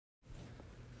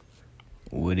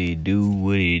What it do?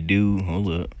 What it do?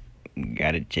 Hold up.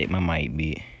 Gotta check my mic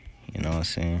bit. You know what I'm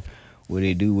saying? What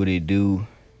it do? What it do?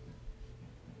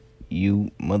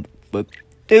 You motherfucker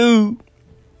do.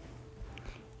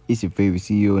 It's your favorite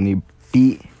CEO in the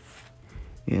beat.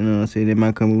 You know what I'm saying? In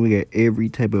my company, we got every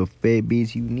type of fat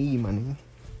bitch you need, my nigga.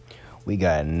 We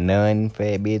got none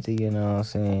fat bitches, you know what I'm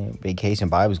saying? Vacation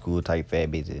Bible school type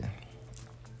fat bitches.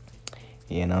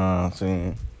 You know what I'm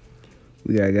saying?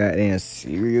 We got goddamn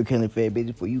serial killing fat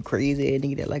bitches for you crazy ass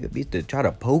nigga that like a bitch to try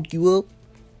to poke you up.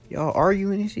 Y'all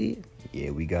arguing and shit.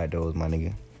 Yeah, we got those, my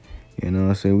nigga. You know what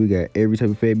I'm saying? We got every type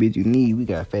of fat bitch you need. We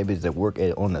got fat bitches that work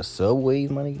on the subways,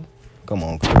 my nigga. Come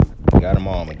on, we got them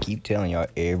all. I'm gonna keep telling y'all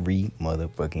every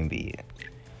motherfucking vid.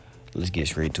 Let's get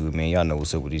straight to it, man. Y'all know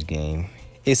what's up with this game.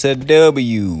 It's a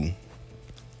W.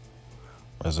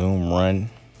 Resume run.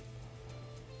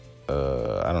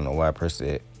 I don't know why I pressed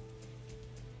that.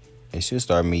 It should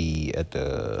start me at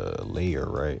the layer,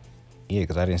 right? Yeah,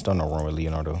 because I didn't start no run with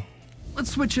Leonardo.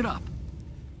 Let's switch it up.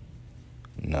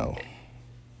 No.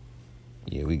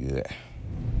 Yeah, we good.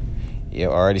 Yeah,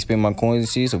 I already spent my coins and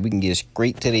shit, so we can get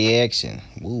straight to the action.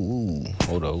 Woo.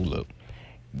 Hold up.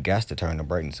 Got to turn the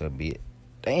brightness up a bit.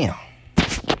 Damn.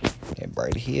 That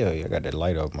bright here. I got that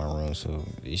light off my room, so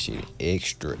this shit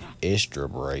extra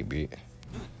bright, bit.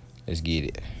 Let's get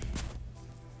it.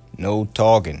 No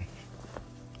talking.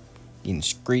 Getting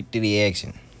straight to the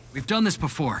action. We've done this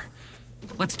before.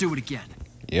 Let's do it again.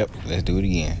 Yep, let's do it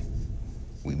again.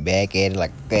 We back at it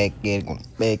like back at it, gonna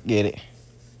back at it.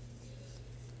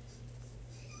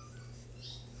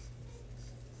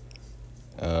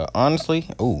 Honestly,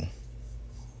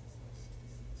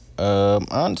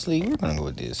 we're gonna go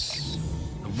with this.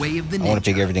 The way of the ninja. I want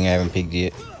to pick everything I haven't picked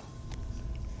yet.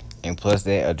 And plus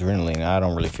that adrenaline, I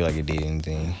don't really feel like it did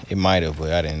anything. It might have,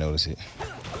 but I didn't notice it.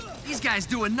 These guys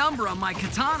do a number on my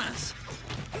katanas.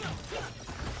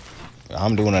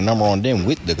 I'm doing a number on them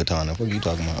with the katana. What are you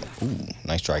talking about? Ooh,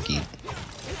 nice try, Keith.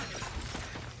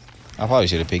 I probably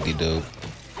should have picked it, though.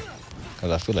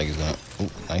 Because I feel like it's gonna...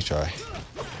 Ooh, nice try.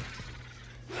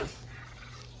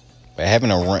 But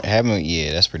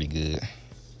yeah, that's pretty good.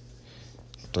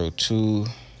 Throw 2.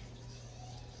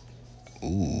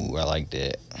 Ooh, I like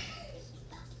that.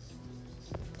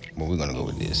 But we're gonna go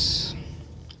with this.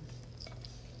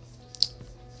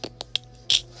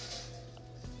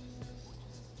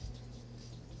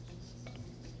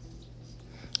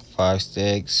 Five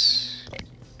stacks.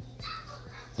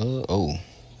 We're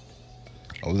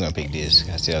gonna pick this.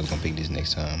 I said I was gonna pick this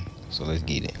next time. So let's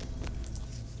get it.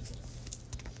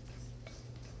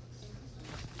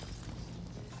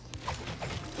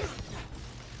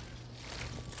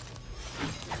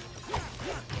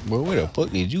 Bro, where the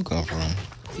fuck did you come from?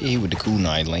 Yeah, he with the cool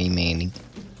night, lame man.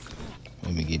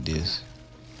 Let me get this.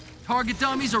 Target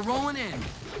dummies are rolling in.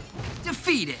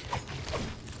 Defeated.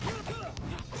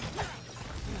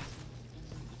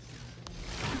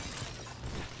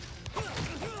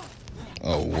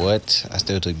 Oh, what? I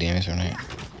still took damage from that.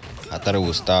 I thought it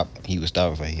would stop. He would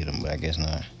stop if I hit him, but I guess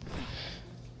not.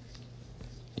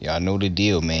 Y'all know the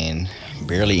deal, man.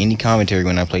 Barely any commentary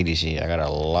when I play this shit. I gotta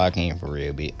lock in for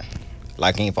real bit.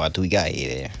 Lock in for 2 got hit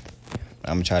there.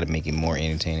 I'm gonna try to make it more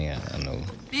entertaining. I know.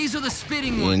 These are the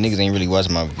spitting Yeah, ones. niggas ain't really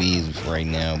watching my videos right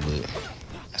now, but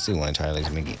I still want to try to at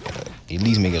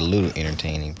least make it a little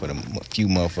entertaining for the few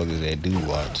motherfuckers that do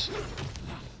watch.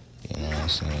 You know what I'm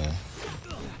saying?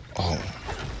 Oh,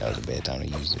 that was a bad time to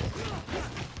use it.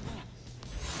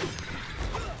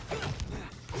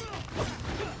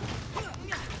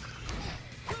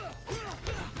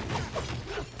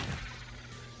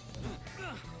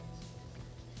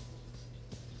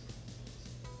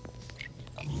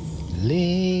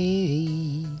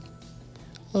 Lay,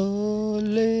 oh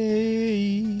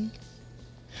lay,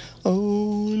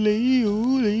 oh lay,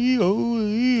 oh lay, oh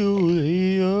lay, oh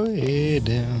lay your head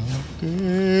down,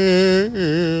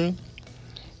 girl.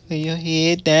 Lay your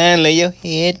head down, lay your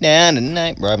head down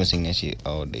tonight. Bro, I've been singing that shit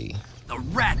all day. The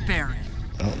Rat Baron.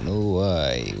 I don't know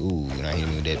why. Ooh, you're not hitting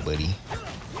me with that, buddy.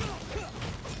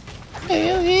 Lay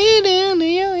your head down,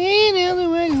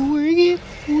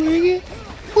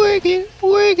 so I can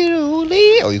work it, oh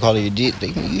lay. Oh, you call it legit?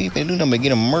 You ain't finna do nothing but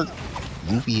get a murk.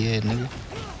 Goofy ass nigga.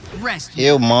 Rest.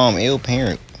 Ill mom, ill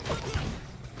parent.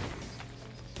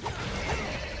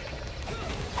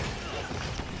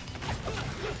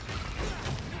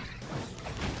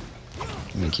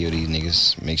 Let me kill these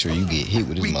niggas. Make sure you get hit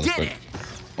with this motherfucker.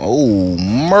 Oh,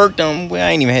 murked him. Well,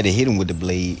 I ain't even had to hit him with the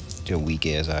blade. Get your weak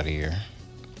ass out of here.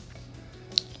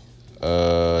 2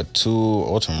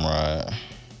 Ultimate Rod.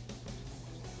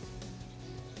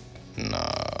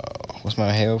 Nah. What's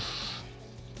my health?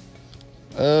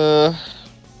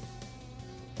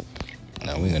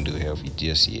 gonna do healthy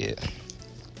just yet.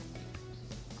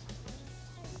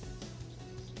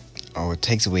 Oh, it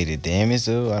takes away the damage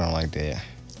though? I don't like that.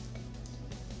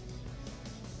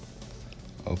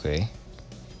 Okay.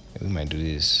 We might do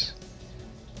this.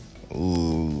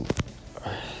 Ooh.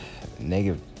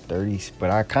 -30,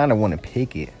 but I kinda wanna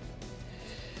pick it.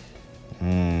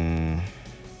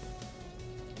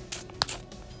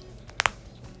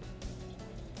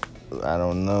 I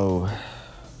don't know.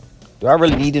 Do I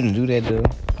really need him to do that though?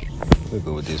 We'll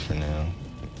go with this for now.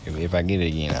 If I get it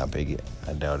again, I'll pick it.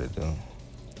 I doubt it though.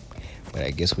 But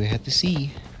I guess we have to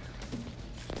see.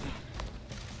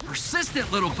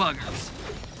 Persistent little buggers.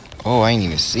 Oh, I ain't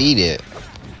even see that.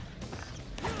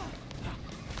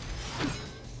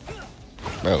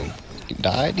 Bro, you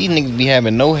died? These niggas be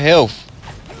having no health.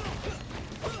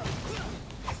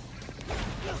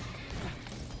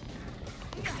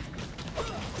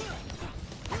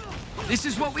 This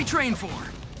is what we train for.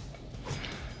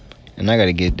 And I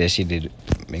gotta get that shit to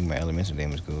make my elemental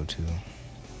damage go too.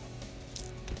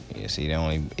 Yeah, see, it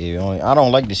only I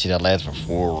don't like this shit that lasts for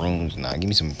 4 rooms now. Give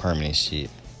me some permanent shit.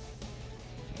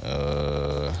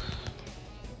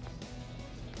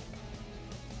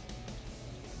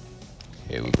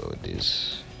 Here we go with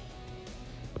this.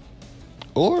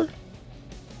 Or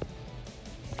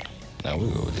no,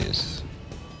 we'll go with this.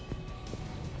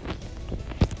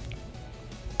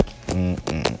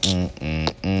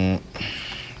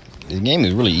 This game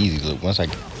is really easy. Look, once I, you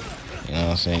know what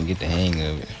I'm saying, get the hang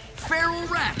of it. Feral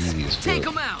rats. Easy as fuck. Take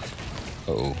them out.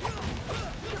 Uh-oh.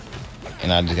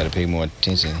 And I just gotta pay more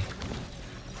attention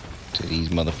to these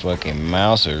motherfucking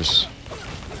mousers.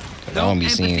 Cause I don't be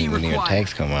seeing when their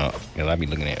attacks come out. Cause I be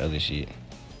looking at other shit.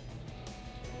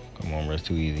 Come on, bro, it's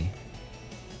too easy.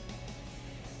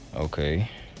 Okay.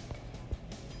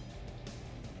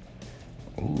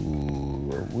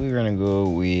 Ooh, we're gonna go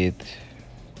with.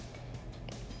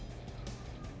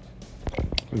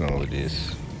 We're gonna go with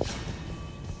this.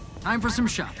 Time for some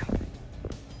shopping.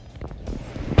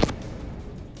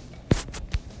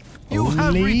 You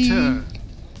have returned.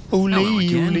 Hello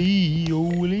again.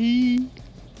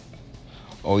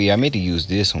 Oh yeah, I meant to use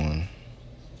this one,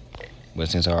 but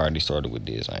since I already started with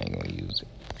this, I ain't gonna use it.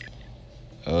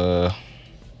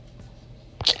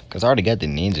 Cause I already got the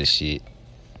ninja shit.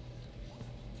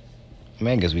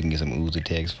 Man, I guess we can get some ooze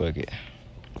attacks. Fuck it.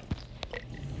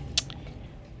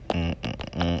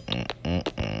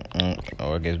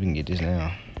 Oh, I guess we can get this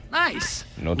now. Nice.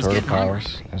 No turtle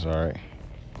powers. That's all right.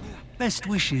 Best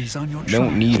wishes on your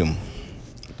Don't need them.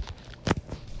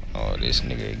 Oh, this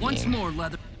nigga again. Once more,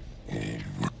 leather.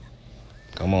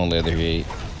 Come on, Leatherhead.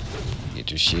 Get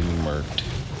your shit murked.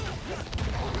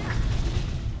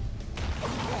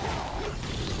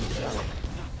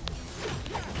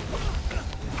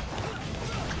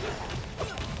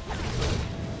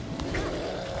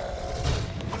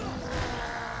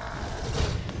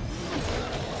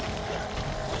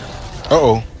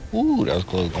 Uh-oh. Ooh, that was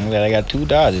close. I'm glad I got 2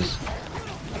 dodges.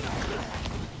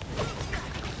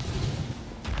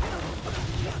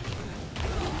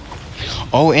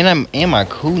 Oh, and I'm in my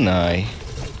kunai.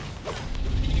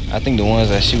 I think the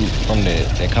ones I shoot from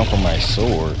that come from my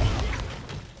sword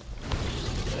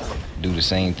do the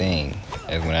same thing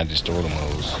as when I destroy them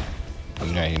hoes.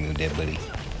 You're not hitting me with that, buddy.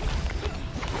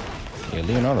 Yeah,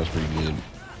 Leonardo's pretty good.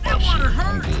 Oh, shit.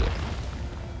 I'm good.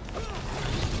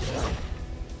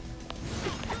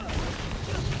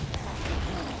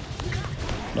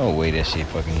 No way that shit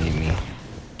fucking hit me.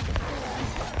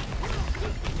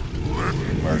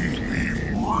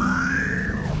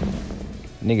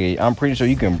 Nigga, I'm pretty sure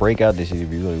you can break out this shit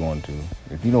if you really want to.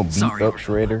 If you don't beat up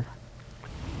Shredder,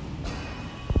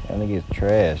 that nigga is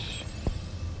trash.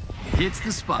 Hits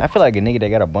the spot. I feel like a nigga that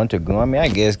got a bunch of guns. I mean, I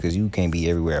guess because you can't be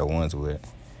everywhere at once with.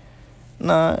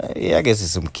 Nah, yeah, I guess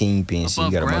it's some kingpin shit.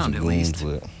 You got a bunch of goons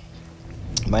with.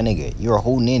 My nigga, you're a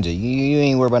whole ninja. You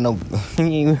ain't worried about no.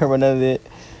 You ain't worried about none of that.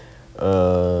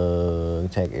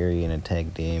 Attack area and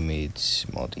attack damage,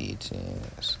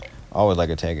 multi-chance. I always like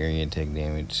attack area and attack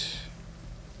damage.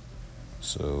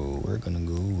 So we're gonna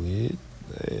go with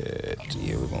that.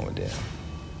 Yeah, we're going with that.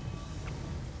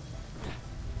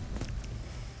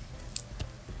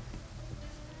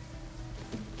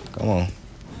 Come on.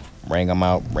 Bring them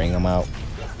out, bring them out.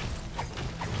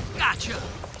 Gotcha.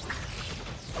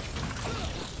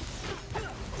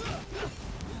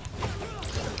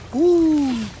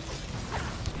 Woo.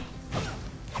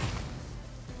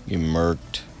 Get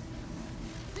murked.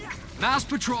 Mouse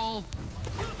patrol.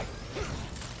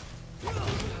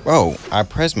 Bro, I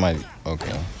pressed my...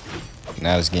 Okay.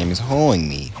 Now this game is hoeing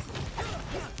me.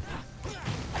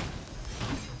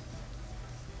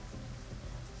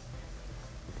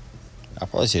 I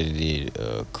probably should have did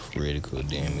critical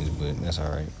damage, but that's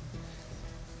alright.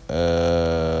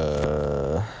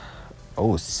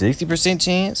 Oh, 60%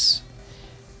 chance?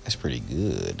 That's pretty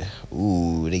good.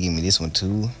 Ooh, they gave me this one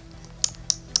too.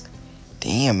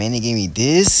 Damn, man, they gave me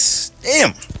this.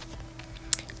 Damn.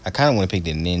 I kind of want to pick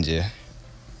the ninja.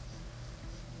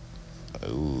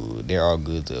 Ooh, they're all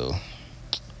good though.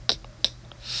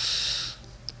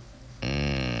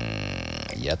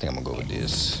 Yeah, I think I'm gonna go with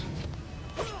this.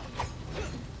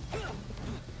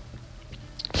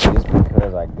 Just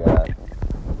because I got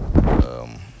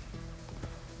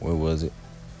what was it?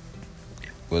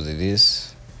 Was it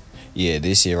this? Yeah,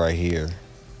 this shit right here.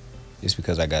 Just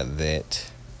because I got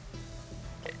that.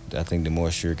 I think the more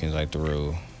shurikens I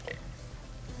throw,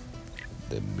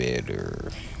 the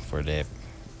better for that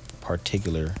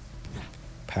particular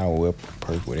power up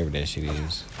perk, whatever that shit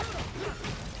is.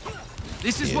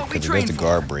 This is what we because train the for.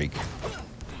 guard break.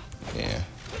 Yeah.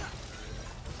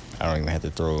 I don't even have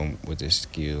to throw him with this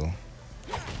skill.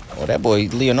 Oh, that boy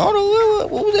Leonardo,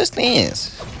 what was that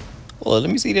stance? Oh, let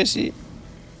me see that shit.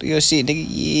 Do your shit, nigga.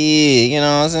 Yeah, you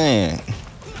know what I'm saying?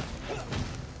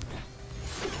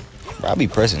 Bro, I'll be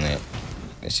pressing that.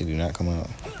 That shit do not come out.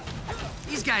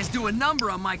 These guys do a number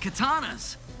on my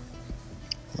katanas.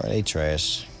 Bro, they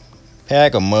trash.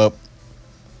 Pack them up.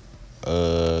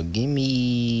 Give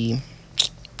me...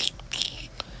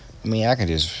 I mean, I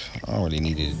don't really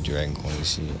need a dragon coin and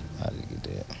shit. I'll just get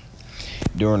that.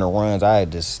 During the runs, I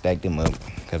just stack them up.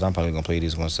 Because I'm probably going to play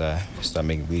this once I start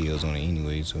making videos on it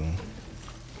anyway, so.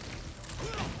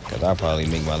 Because I'll probably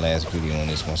make my last video on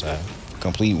this once I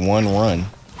complete one run.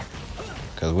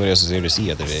 Because what else is there to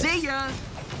see after that? See ya!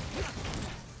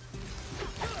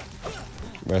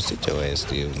 Bro, sit your ass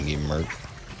still and get murked.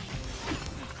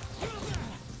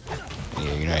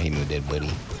 Yeah, you're not hitting with that,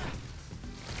 buddy.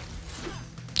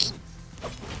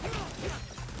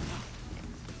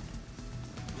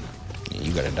 Yeah,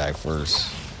 you gotta die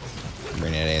first.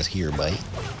 Bring that ass here, buddy.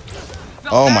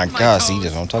 Oh my god, see,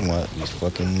 that's what I'm talking about. These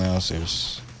fucking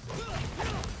mousers.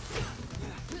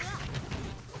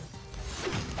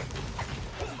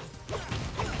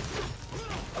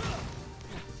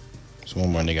 So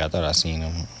one more nigga, I thought I seen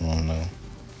him. I don't know.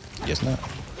 Guess not.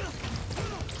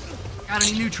 Got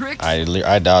any new tricks?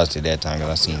 I dodged it that time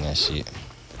because I seen that shit.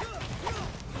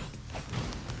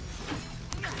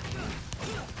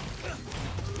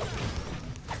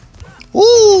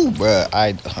 Woo,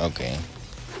 bruh. Okay.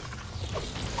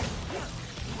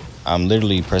 I'm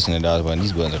literally pressing the dodge button.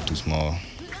 These buttons are too small.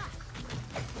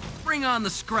 Bring on the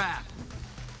scrap.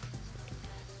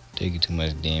 Taking too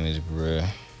much damage, bruh.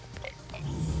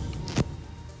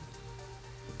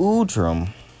 Ootrum.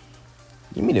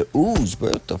 Give me the ooze,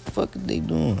 bro. What the fuck are they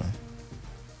doing?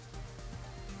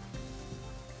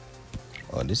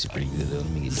 Oh, this is pretty good though. Let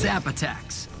me get Zap that.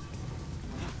 attacks.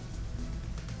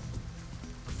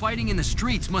 The fighting in the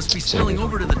streets must be spilling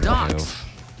over to the docks.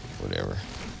 Whatever.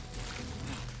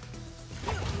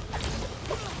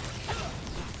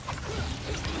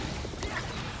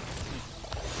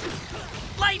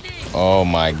 Lightning! Oh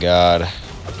my god.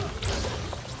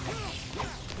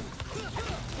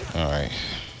 Alright.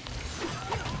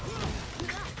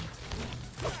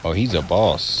 Oh, he's a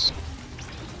boss.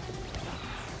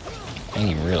 I didn't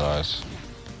even realize.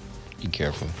 Be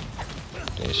careful.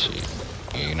 That shit.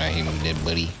 Yeah, you're not hitting with that,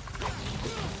 buddy.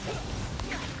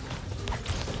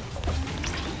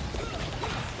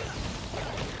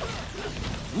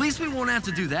 At least we won't have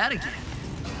to do that again.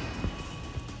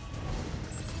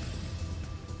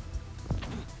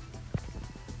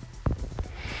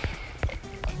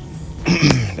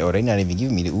 Oh, they not even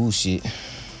giving me the ooh shit.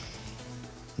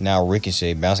 Now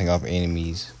ricochet, bouncing off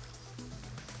enemies.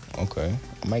 Okay,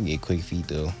 I might get quick feet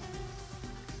though.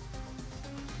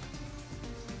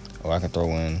 Oh, I can throw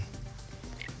in.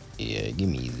 Yeah, give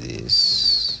me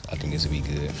this. I think this will be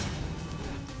good.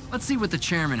 Let's see what the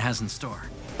chairman has in store.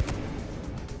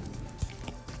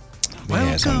 Man,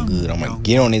 that's something good. I'm gonna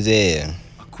get on his ass.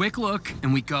 A quick look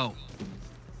and we go.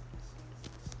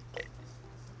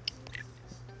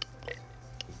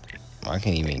 I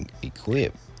can't even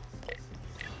equip.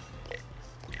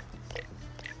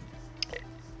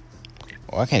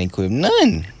 Oh, I can't equip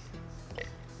none.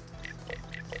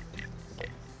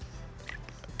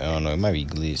 I don't know. It might be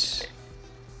glitch.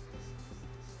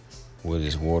 What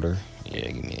is water? Yeah,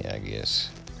 give me that, I guess.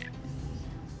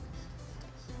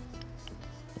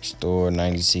 Restore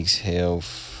 96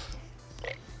 health.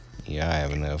 Yeah, I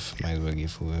have enough. Might as well get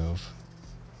full health.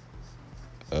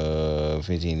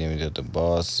 15 damage at the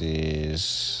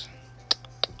bosses.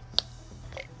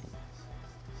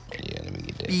 Yeah, let me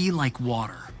get that. Be like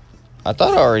water. I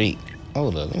thought I already.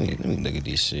 Hold up, let me look at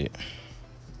this shit.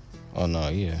 Oh no,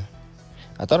 yeah.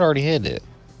 I thought I already had that.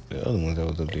 The other one that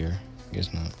was up there. Guess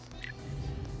not.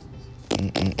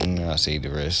 I'll save the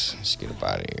rest. Let's get up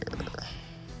out of here.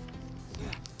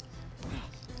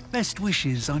 Best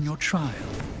wishes on your trial.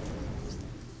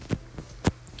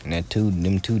 And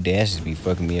them two dashes be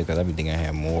fucking me up because I be thinking I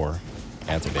have more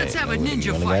after that. Let's have a ninja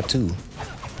you only fight. got 2.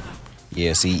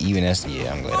 Yeah, see, even that's,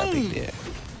 yeah, I'm glad I picked that.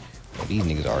 But these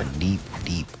niggas are deep,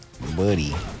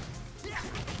 buddy.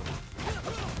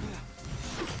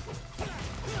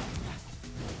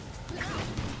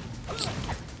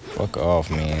 Fuck off,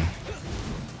 man.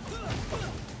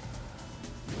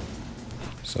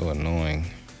 So annoying.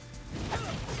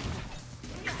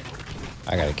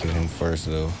 I gotta kill him first,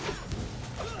 though.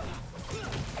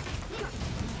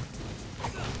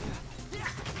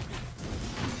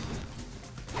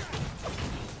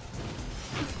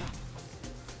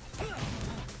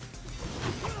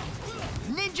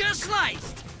 Ninja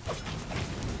sliced.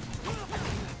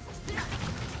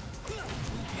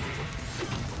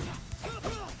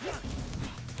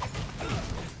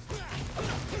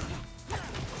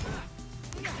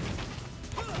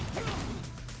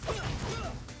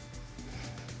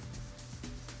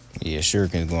 Yeah,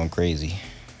 Shuriken's going crazy.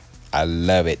 I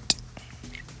love it.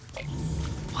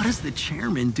 What does the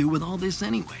chairman do with all this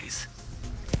anyways?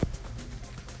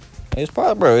 It's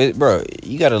probably, bro,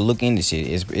 you gotta look into shit.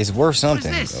 It's worth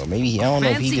something. this? Or maybe, I don't know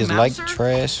if he Fancy just like mouser?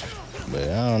 trash, but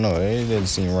I don't know. It doesn't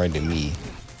seem right to me.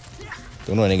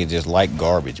 Don't know niggas just like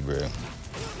garbage, bro.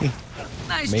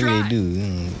 Nice Maybe try. they do.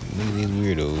 Maybe these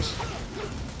weirdos.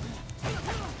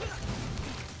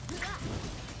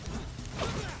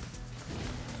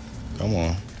 Come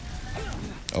on.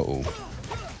 Uh-oh.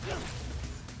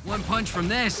 One punch from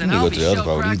this Let and me I'll go be to the other shell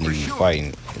part where cracked these for niggas sure.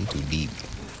 fighting. They too deep.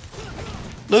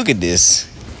 Look at this.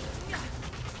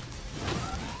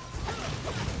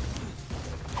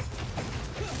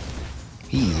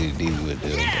 He easy to deal with,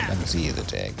 though. I can see his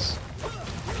attacks.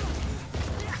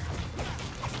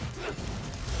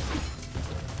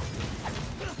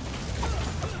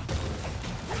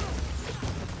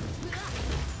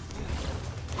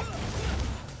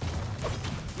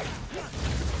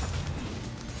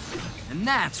 And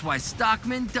that's why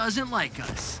Stockman doesn't like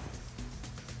us.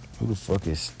 Who the fuck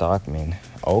is Stockman?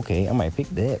 Okay, I might pick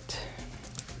that.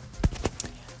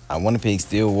 I want to pick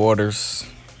Still Waters.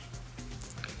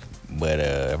 But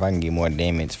if I can get more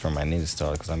damage from my Ninja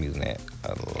Star, because I'm using that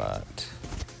a lot.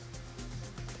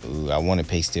 Ooh, I want to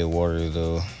pick Still Waters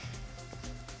though.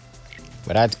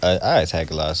 But I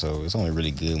attack a lot, so it's only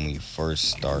really good when you first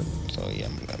start. So yeah,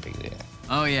 I'm gonna pick that.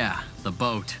 Oh yeah, the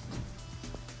boat.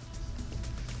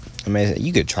 I mean,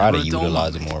 you could try to Never a dull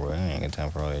utilize it moment. more, but I ain't got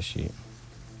time for all that shit.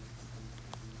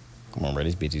 Come on, bro,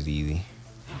 this bitch is easy.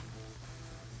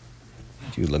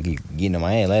 She was lucky getting on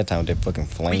my ass last time with that fucking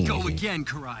flame. We go and shit. again,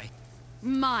 Karai.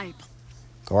 My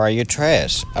Karai, you're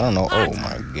trash. I don't know. Oh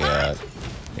my god.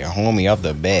 You're homie off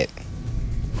the bat.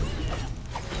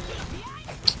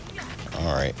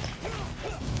 Alright.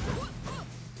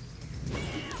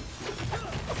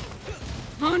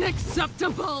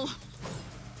 unacceptable.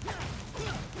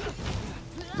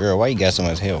 Girl, why you got so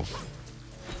much health?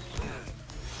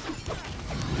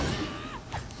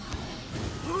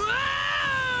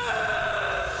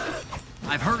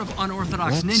 I've heard of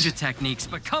unorthodox What? ninja techniques,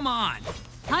 but come on.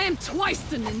 I am twice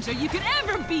the ninja you could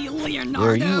ever be, Leonardo.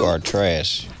 Girl, you are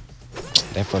trash.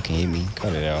 That fucking hit me.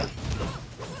 Cut it out.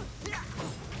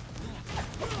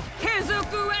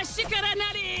 Kazoku wa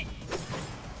shikaranari.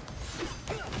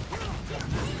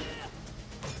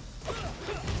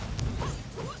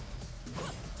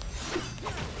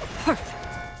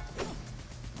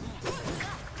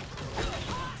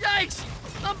 Yikes!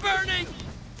 I'm burning!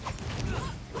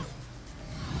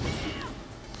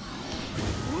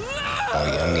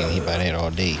 Oh yeah, I'm getting hit by that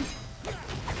all day.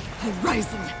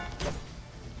 Horizon.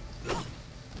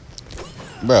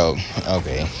 Bro,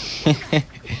 okay.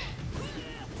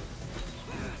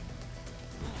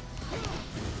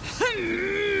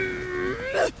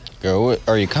 Girl, what,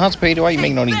 are you constipated? Why you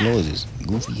making all these noises?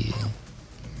 Goofy head.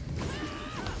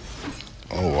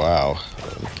 Oh wow.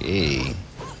 Okay.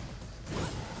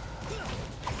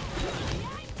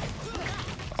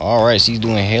 Alright, she's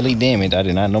doing hella damage. I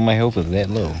did not know my health was that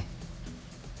low.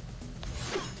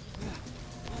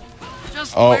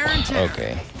 Just Oh, wear and tear.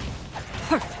 okay.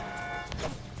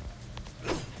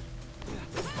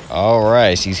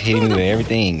 Alright, she's hitting me with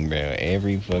everything, bro.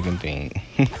 Every fucking thing.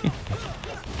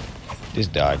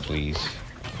 Just die, please.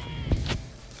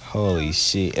 Holy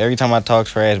shit. Every time I talk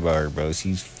trash about her, bro,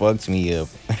 she fucks me up.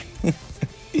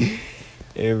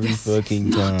 Every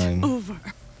fucking time. Over.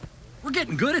 We're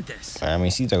getting good at this. I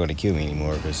mean, she's not gonna kill me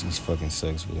anymore because she fucking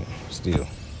sucks, but still.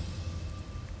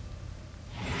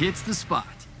 Hits the spot.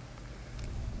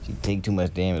 She take too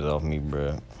much damage off me,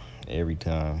 bro. Every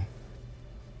time.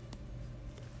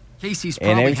 Casey's And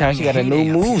probably every time she got a new having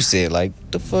heyday up move set. Like,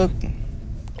 the fuck?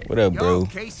 What up, bro? Yo,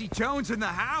 Casey Jones in the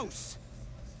house.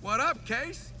 What up,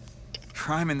 Case?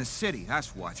 Crime in the city,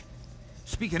 that's what.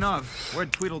 Speaking of,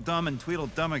 where'd Tweedledum and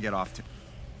Tweedledummer get off to?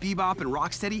 Bebop and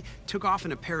Rocksteady took off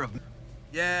in a pair of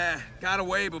Yeah, got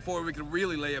away before we could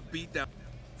really lay a beat down.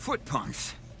 Foot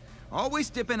punks. Always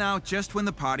dipping out just when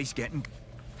the party's getting...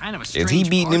 kind of a Is strange he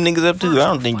beating them part. niggas up too? I First,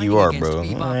 don't we're think you fighting are, against bro. I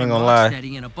Bebop ain't and gonna lie.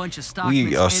 Rocksteady and a bunch of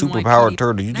We stockmen's a superpowered NYPD.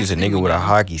 turtle. You Next just a thing nigga we with a know,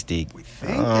 hockey stick. I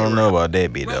don't know about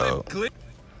that bit, Well, dog. it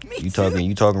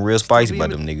You talking real spicy about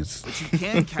them But niggas. you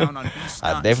can count on beast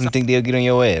I definitely think they'll get on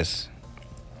your ass.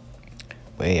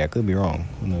 But hey, I could be wrong.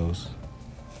 Who knows?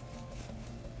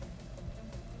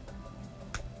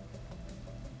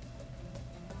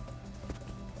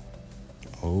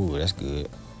 Oh, that's good.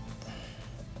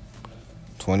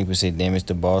 20% damage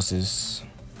to bosses.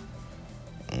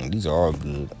 These are all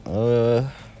good.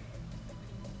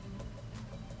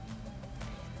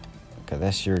 Cause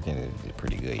that shuriken is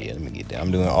pretty good. Yeah, let me get that.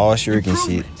 I'm doing all shuriken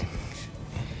shit.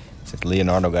 Since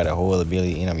Leonardo got a whole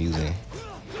ability, and I'm using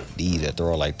these that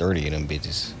throw like 30 of them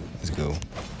bitches. Let's go.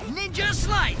 Ninja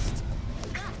sliced.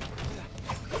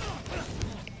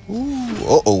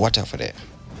 Ooh, oh, watch out for that.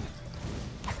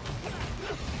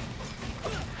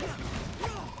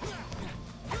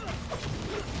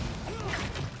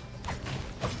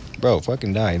 Bro,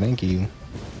 fucking die. Thank you.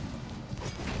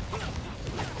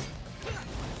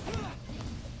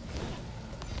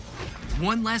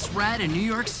 One less rat in New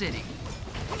York City.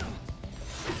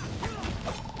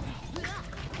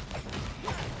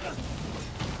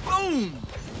 Boom!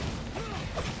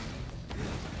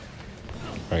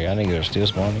 Oh, y'all niggas are still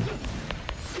spawning.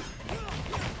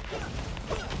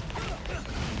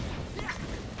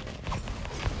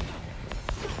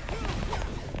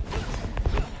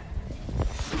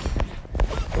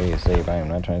 Play it safe. I am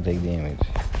not trying to take damage.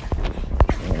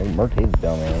 Man, they murked his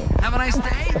dumb ass. Have a nice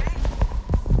day.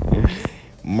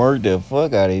 Murked the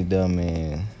fuck out of his dumb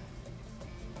man.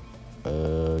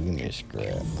 Give me a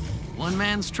scrap. One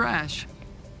man's trash.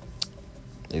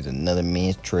 There's another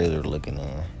man's trailer looking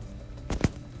on.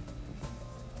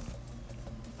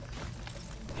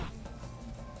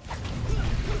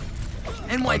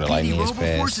 NYPD lightning is Roboforce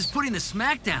fast. is putting the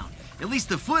smack down. At least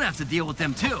the Foot have to deal with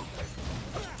them too.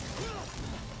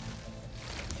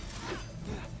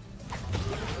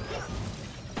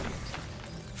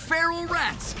 Feral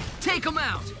rats, take them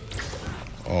out.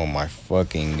 Oh my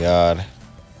fucking god.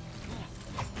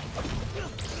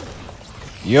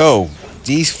 Yo,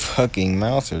 these fucking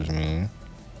mousers, man.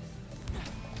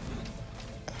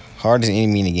 Hardest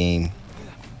enemy in the game.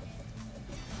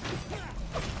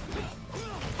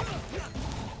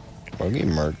 Bro, get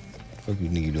murked. Fuck you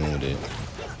nigga doing with it?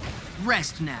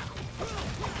 Rest now.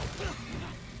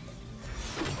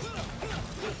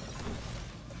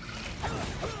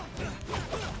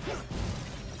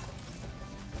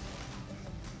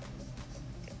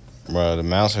 Bro, the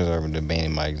mousers are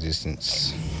abandoning my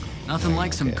existence. Nothing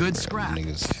like some Okay, good bro, scrap.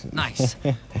 niggas. Nice.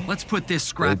 Let's put this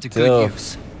scrap to They're good tough.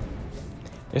 use.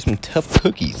 There's some tough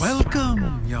cookies.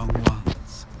 Welcome, young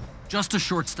ones. Just a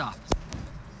short stop.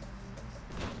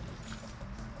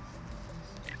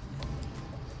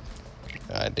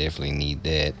 I definitely need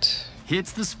that.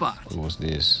 Hits the spot. What was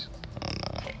this? Oh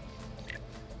no.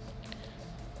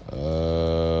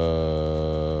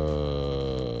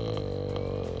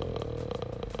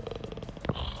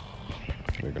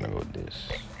 We're gonna go with this.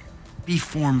 Be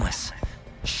formless,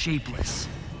 shapeless.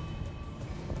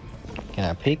 Can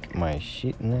I pick my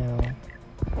shit now?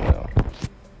 No.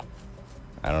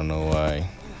 I don't know why.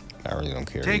 I really don't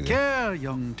care. Take either. care,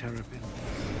 young terrapin.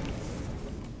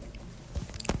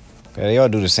 They all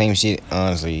do the same shit,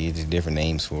 honestly. It's just different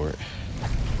names for it.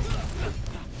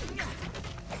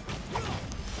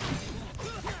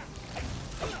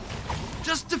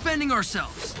 Just defending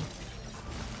ourselves.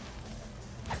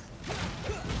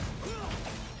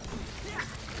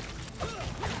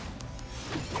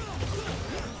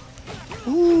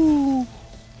 Ooh.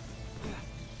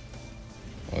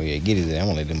 Oh yeah, get his ass. I'm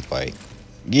gonna let them fight.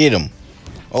 Get him.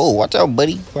 Oh, watch out,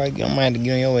 buddy. Before I might have to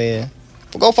get on your ass.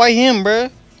 Well, go fight him, bruh.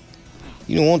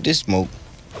 You don't want this smoke.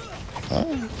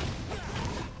 Alright.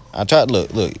 I tried.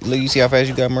 Look. You see how fast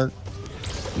you got, Merc?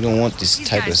 You don't want this These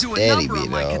type of guys do a static number bit, on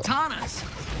my dog. katanas.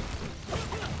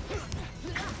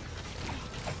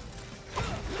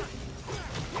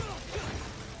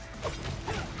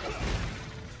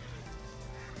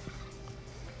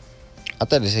 I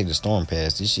thought they said the storm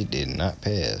passed. This shit did not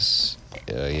pass.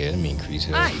 Yeah, let me increase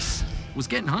health. Nice. Was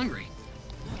getting hungry.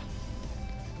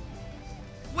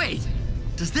 Wait,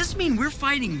 does this mean we're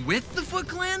fighting with the Foot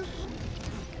Clan?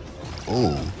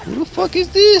 Oh, who the fuck is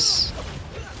this?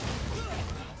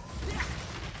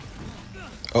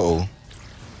 Uh-oh.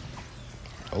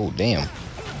 Oh, damn.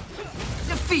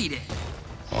 Defeat it.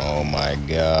 Oh my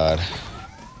god.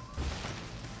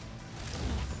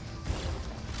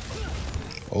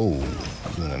 Oh,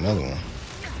 doing another one.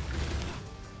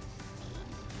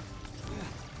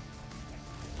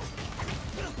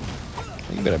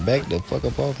 You better back the fuck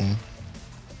up off him.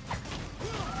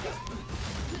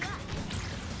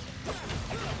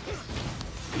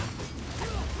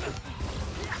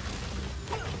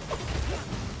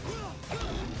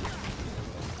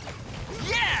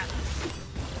 Yeah.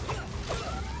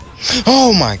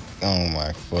 Oh my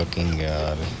fucking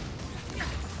god.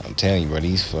 I'm telling you, bro,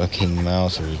 these fucking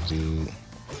mousers, dude.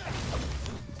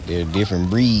 They're a different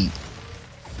breed.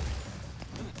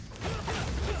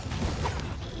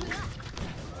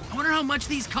 I wonder how much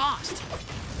these cost.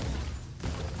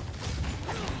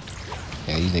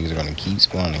 And these niggas are gonna keep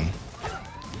spawning.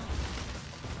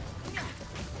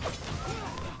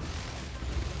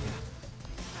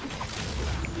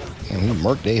 And he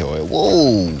murked they hoe.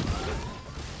 Whoa!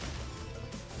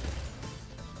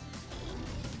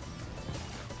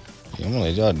 Yeah, I'm gonna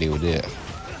let y'all deal with that.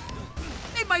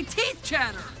 Made my teeth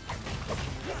chatter.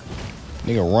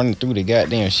 Nigga running through the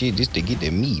goddamn shit just to get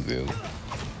to me, bro.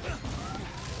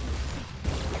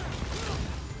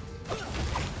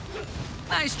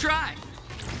 Nice try.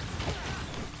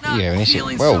 Not Yeah, and that shit.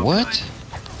 feeling Bro, so what? good.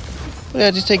 Where did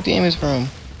I just take damage from?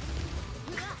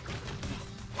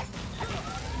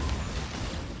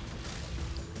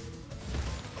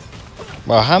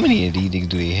 Wow, how many of these niggas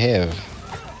do they have?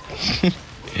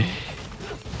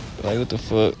 Like, what the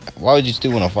fuck? Why would you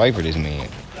still want to fight for this man?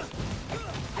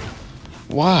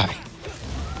 Why?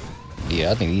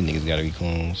 Yeah, I think these niggas gotta be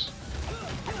clones.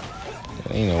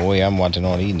 Ain't no way I'm watching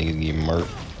all these niggas get murked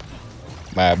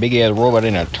by a big ass robot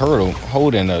and a turtle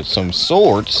holding some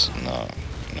swords. Nah,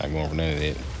 I'm not going for none of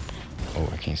that. Oh,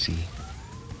 I can't see.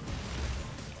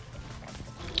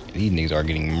 These niggas are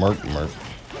getting murked.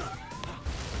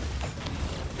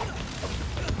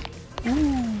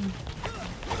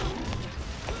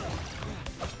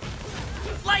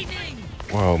 Lightning.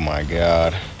 Oh my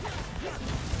god.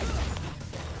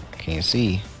 I can't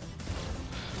see.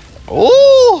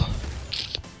 Oh!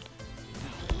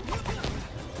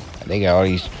 They got all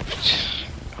these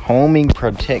homing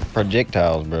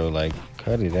projectiles, bro. Like,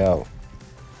 cut it out.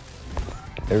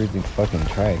 Everything fucking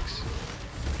tracks.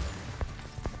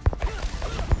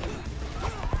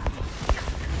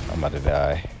 I'm about to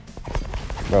die.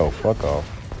 Bro, fuck off.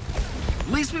 At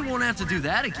least we won't have to do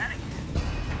that again.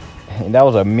 And that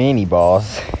was a mini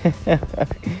boss.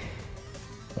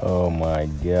 Oh my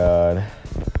god.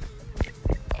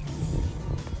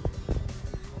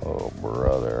 Oh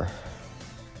brother.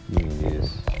 Give me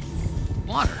this.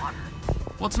 Water.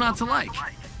 What's not to like?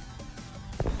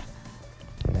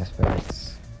 That's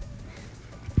facts.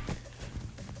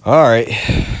 Alright.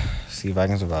 See if I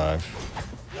can survive.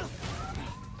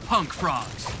 Punk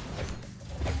frogs.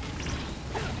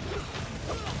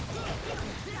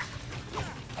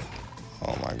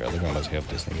 Oh my god, they're gonna let's help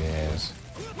this nigga ass.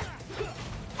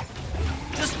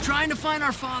 Just trying to find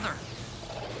our father.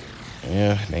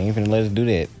 Yeah, they ain't finna let us do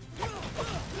that.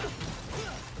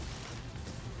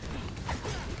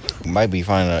 Might be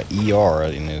finding an ER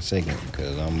in a second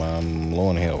because I'm low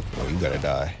on health. Oh, you gotta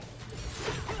die.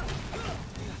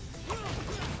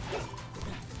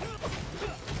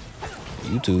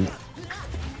 You too.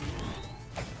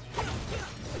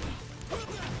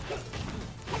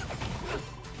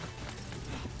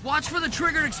 Watch for the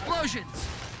triggered explosions.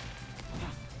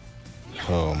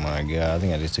 Oh my god, I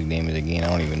think I just took damage again. I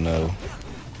don't even know.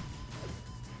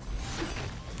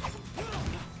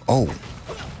 Oh.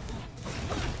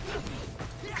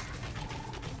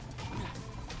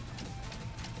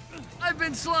 I've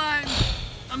been slimed.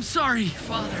 I'm sorry,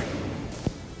 Father.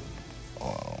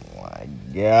 Oh my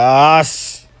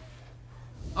gosh.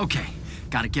 Okay,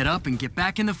 gotta get up and get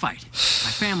back in the fight.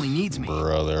 My family needs me.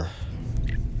 Brother.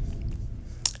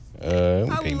 I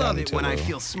love it when I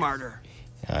feel smarter.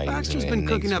 Baxter's been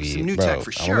cooking up some new tech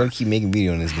for sure. I'm gonna keep making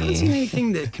video on this I haven't seen game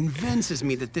anything that convinces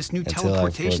me that this new until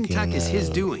teleportation I tech fucking, is his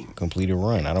doing. complete a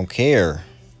run. I don't care.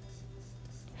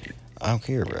 I don't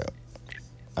care, bro.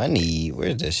 I need.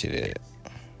 Where's that shit at?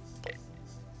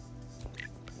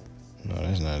 No,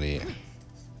 that's not it.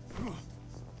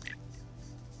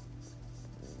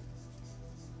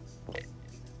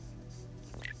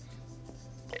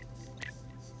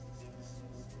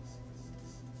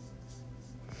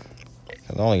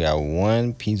 I only got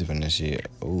one piece of this shit.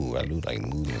 Ooh, I do like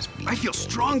movement speed. I feel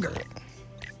stronger.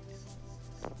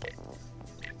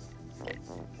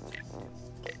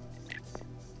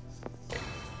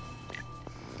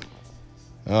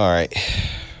 All right.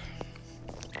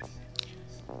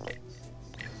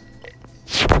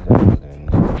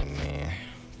 Man.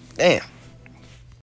 Damn.